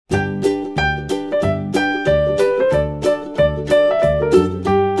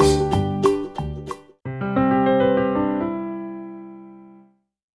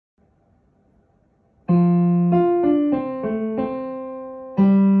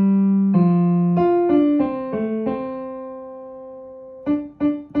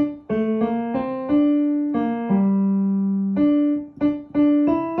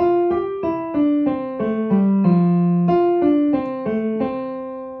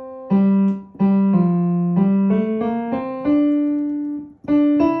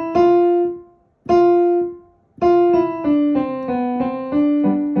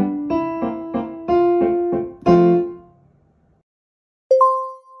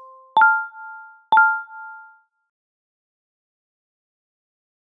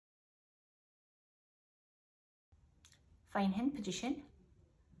fine hand position.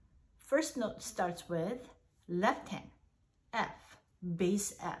 First note starts with left hand, F,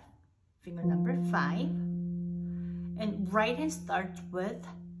 bass F, finger number 5. And right hand starts with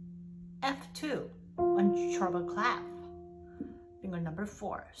F2 on treble clef, finger number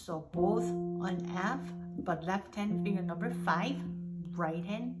 4. So both on F, but left hand finger number 5, right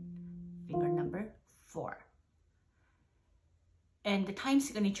hand finger number 4. And the time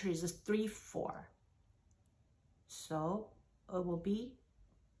signature is 3-4. So it will be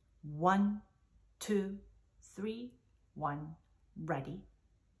 1, 2, 3, 1, ready,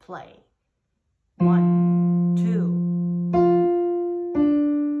 play. 1, 2.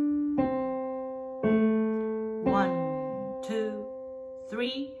 1, 2,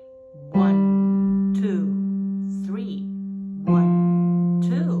 3. 1, 2, 3. 1,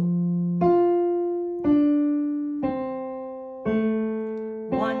 2.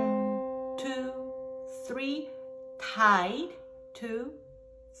 1, 2, 3. Tied, 2,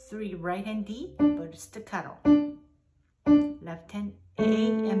 3. Right hand D, but staccato. Left hand A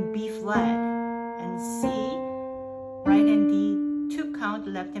and B flat and C. Right hand D, 2 count.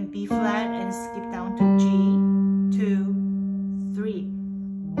 Left hand B flat and skip down to G. 2, 3.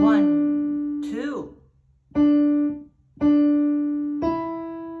 1, 2.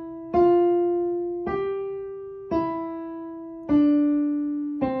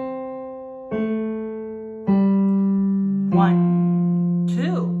 1,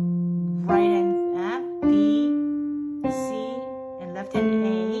 2. Right hand F, D, C, and left hand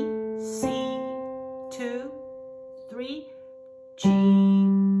A, C, 2, 3, G,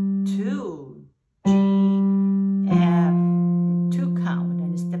 2, G, F, 2 count,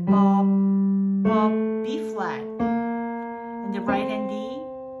 and step up, B flat, and the right hand D,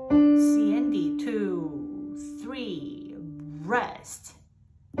 C and D, 2, 3, rest,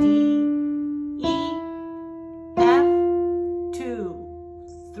 D, E, F, 2,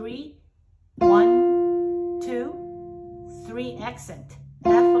 3, 1, 2, 3, accent,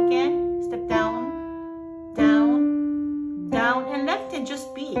 F again, step down, down, down, and left hand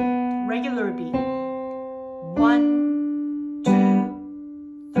just beat, regular beat. 1,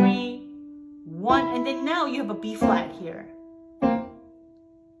 2, 3, 1, and then now you have a B flat here.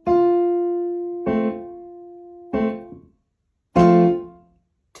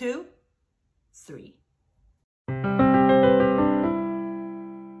 Two, 3.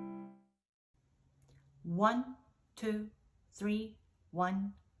 One, 2, 3,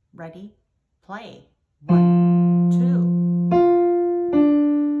 1, ready, play. 1, 2.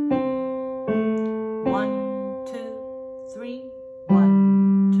 1, 2, 3,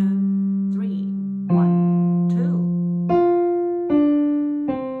 1, 2, 3, 1, 2.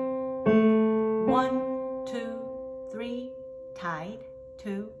 1, 2, 3, tied,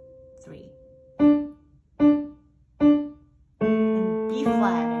 2, 3. And B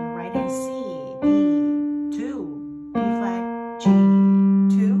flat and right hand C, D, 2, B flat, G,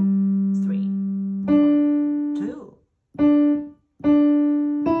 2, 3, 1, 2.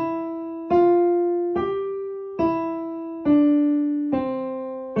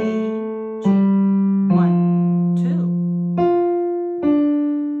 A, G, 1, 2.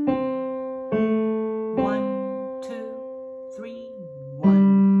 1, 2, 3,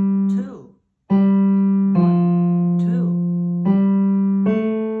 1, 2. 1, 2.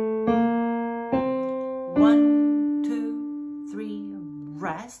 1, 2, 3,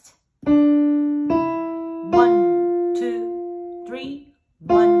 rest. 1, 2, 3,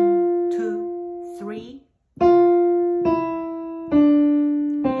 1, 2, 3.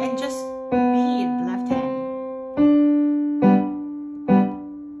 And just beat left hand.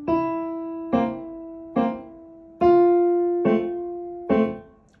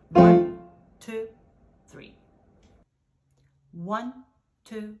 1, 2, 3. 1,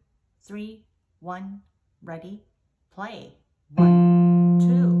 2, 3, 1, ready, play. 1,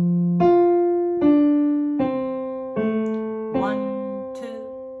 2. 1,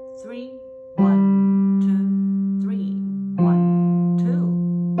 2, 3, 1, 2, 3, 1, 2.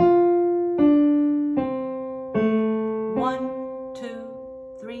 1,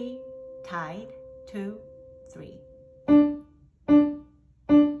 2, 3, tied, 2, 3. And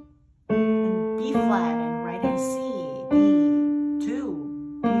B flat and right hand C, D,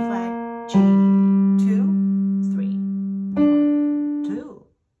 2, B flat, G, 2, 3, 1, 2.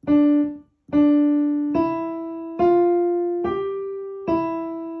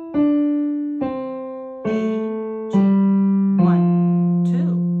 A, G, 1,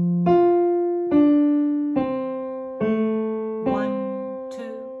 2. 1,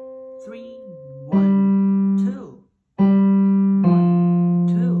 2, 3, 1, 2. 1,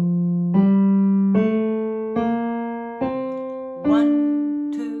 2.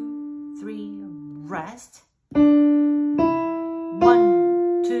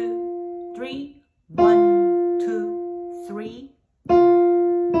 1, 2, 3.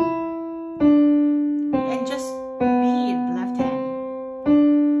 And just beat left hand.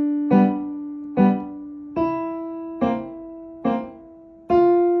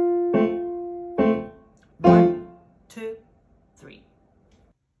 1, 2, 3.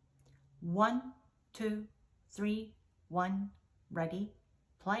 1, 2, 3, 1. Ready?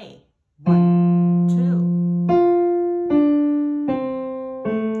 Play. 1, 2.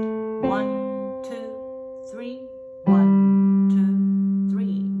 1, 2, 3. 1, 2,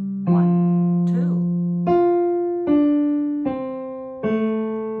 3. 1, 2.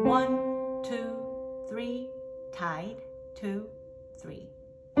 1, 2, 3. Tied. 2, 3.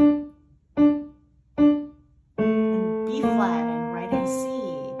 And B flat and right hand C,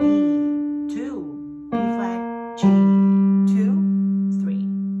 D, 2, B flat, G, 2, 3.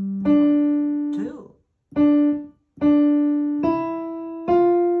 1, 2.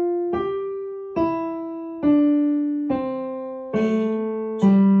 A, G,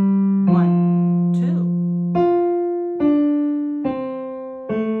 1, 2.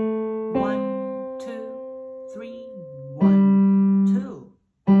 1, 2, 3. 1, 2.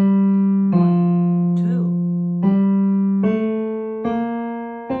 1, 2.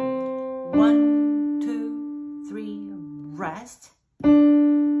 1, 2, 3. Rest. 1,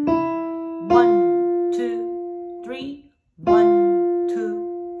 2, 3. 1,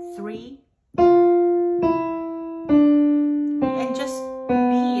 2, 3. And just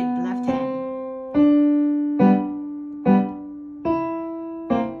beat left hand.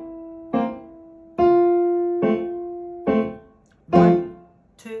 1,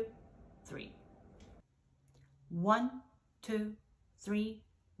 2, 3. 1, 2, 3.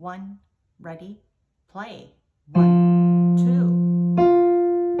 1. Ready? Play. 1, 2.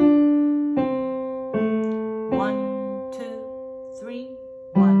 1, 2, 3.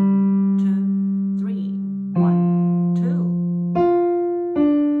 1, 2, 3. 1, 2.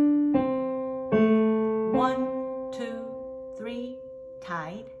 1, 2, 3.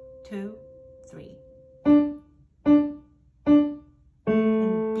 Tied. 2, 3. And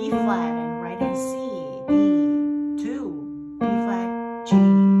B flat and right hand C, D, 2, B flat, G,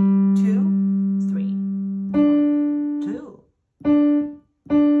 2, 3. 1, 2.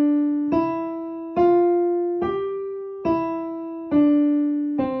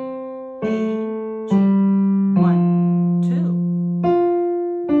 A, G, 1, 2.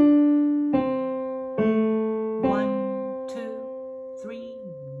 1, 2, 3.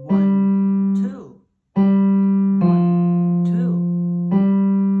 1, 2. 1, 2.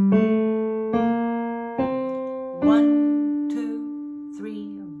 1, 2, 3.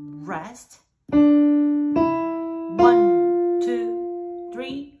 Rest. 1, 2,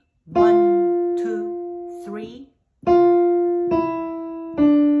 3. 1, 2, 3.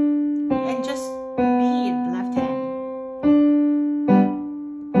 And just beat left hand.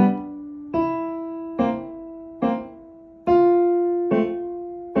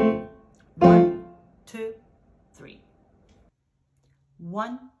 1, 2, 3.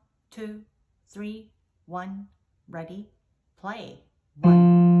 1, 2, 3. 1. Ready? Play.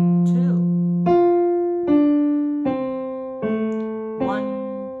 1, 2.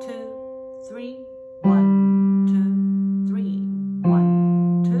 1, 2, 3. 1, 2, 3.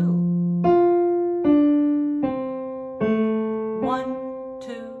 1, 2. 1,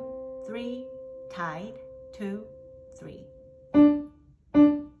 2, 3. Tied. 2, 3. And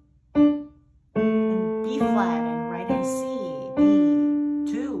B flat and right hand C, D,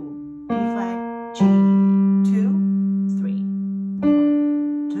 2, B flat, G, 2, 3.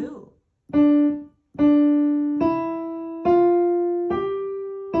 1, 2.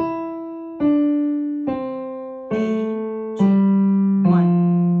 A, G, 1,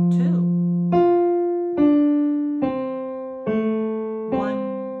 2.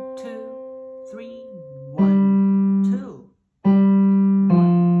 1, 2, 3. 1, 2.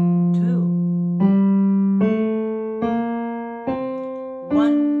 1, 2.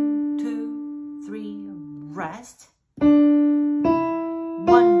 1, 2, 3. Rest. 1,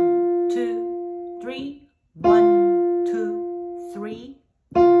 2, 3. 1, 2, 3.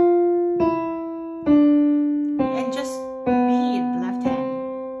 And just beat left hand.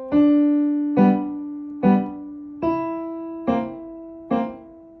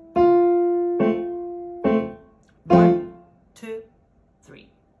 1, 2, 3.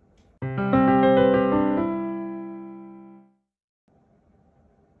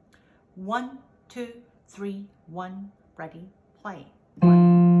 1, 2, 3. 1. Ready? Play.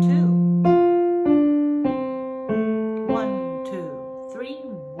 1, 2. 1, 2, 3.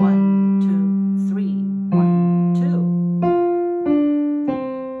 1, 2, 3. 1, 2.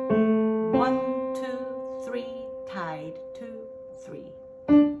 1, 2,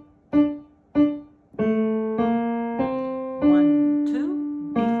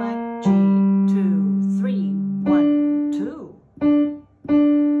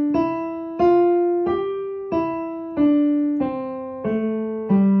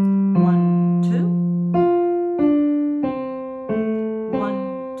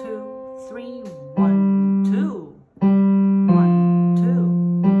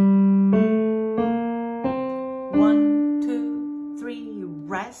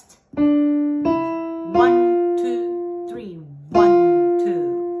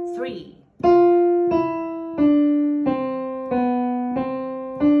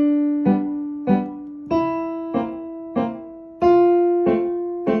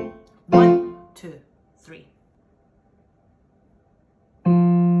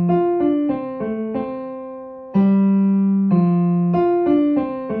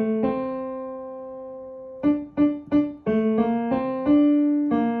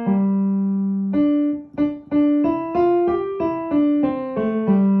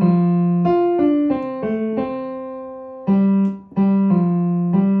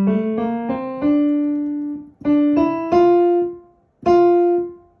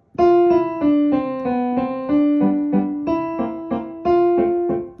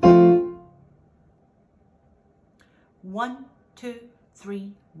 3,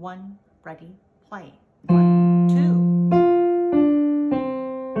 1, ready, play. 1, 2.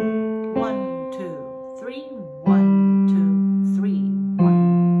 1, 2, 3, 1, 2, 3,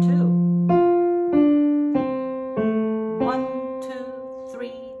 1, 2. 1, 2,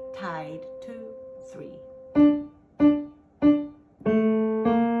 3, tied, 2, 3.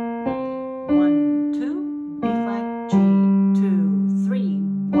 1, 2, B flat G, 2, 3,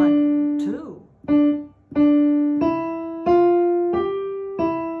 1, 2.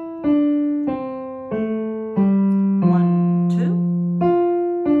 1, 2.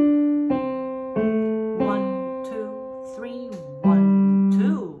 1, 2, 3, 1,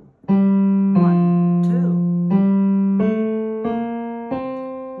 2. 1, 2.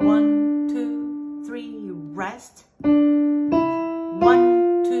 1, 2, 3, rest.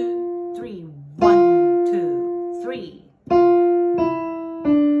 1, 2, 3, 1, 2, 3.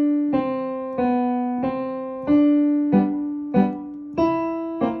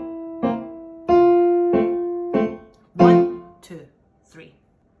 1, 2, 3.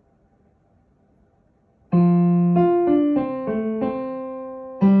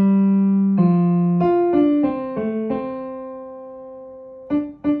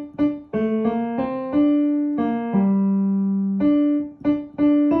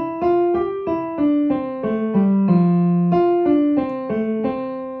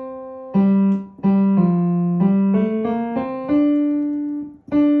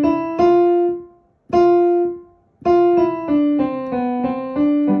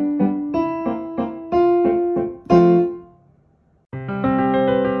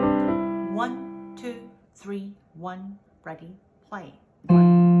 One, two, three, one, ready, play.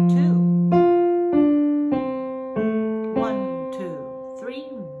 1, 2. 1, 2, 3,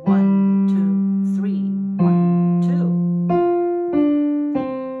 1, 2, 3, 1, 2.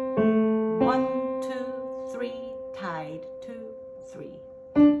 1, 2, 3, tied, 2, 3.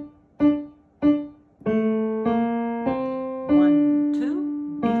 1,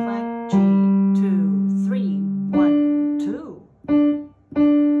 2, B flat G, 2, 3, 1, 2.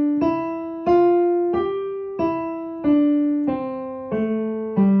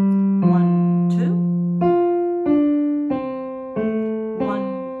 1, 2.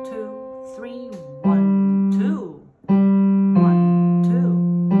 1, 2, 3, 1, 2. 1, 2.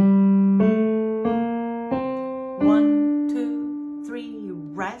 1, 2, 3,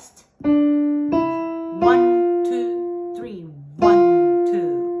 rest. 1, 2, 3, 1,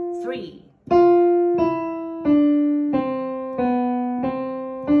 2, 3.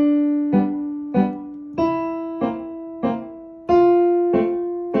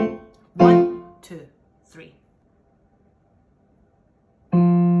 1, 2, 3.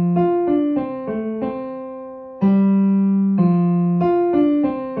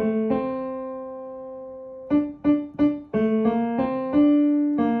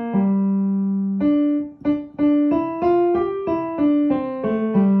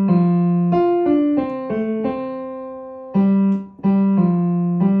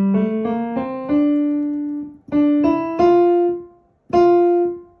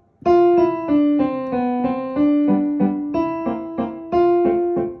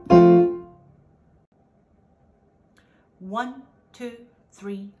 One, two,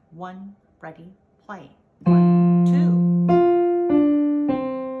 three, one, ready, play. 1, 2.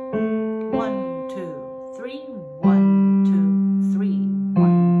 1, 2, 3, 1, 2, 3,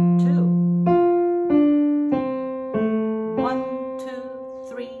 1, 2. 1, 2,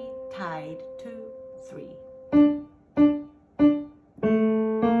 3, tied, 2, 3.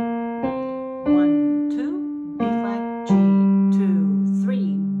 1, 2, B flat G, 2,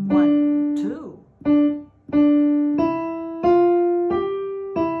 3, 1, 2. 1,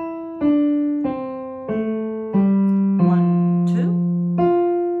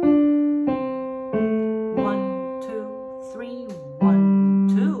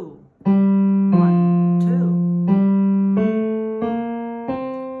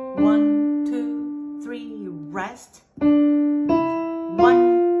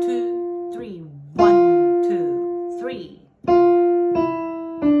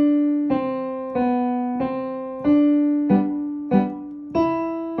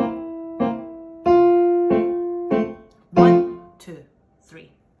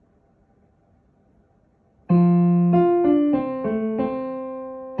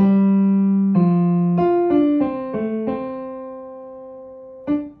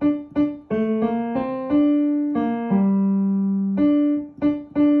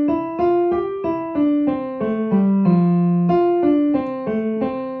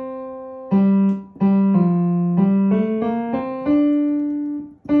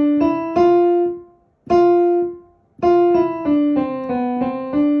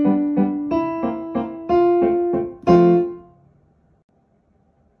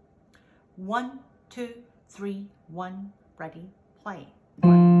 3, 1, ready, play.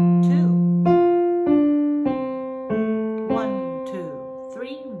 1, 2. 1, 2,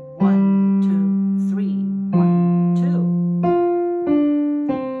 3, 1, 2, 3, 1, 2.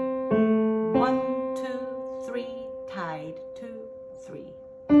 1, 2, 3, tied, 2, 3.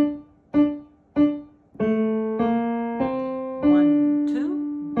 1,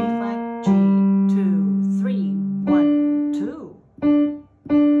 2, B flat, G, 2, 3, 1, 2.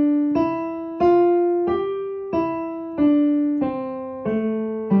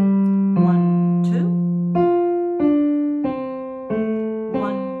 1, 2.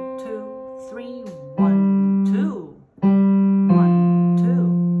 1, 2, 3, 1, 2. 1, 2.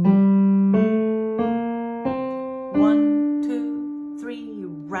 1, 2, 3,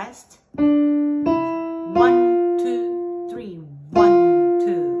 rest. 1, 2, 3, 1,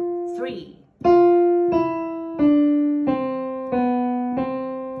 2, 3.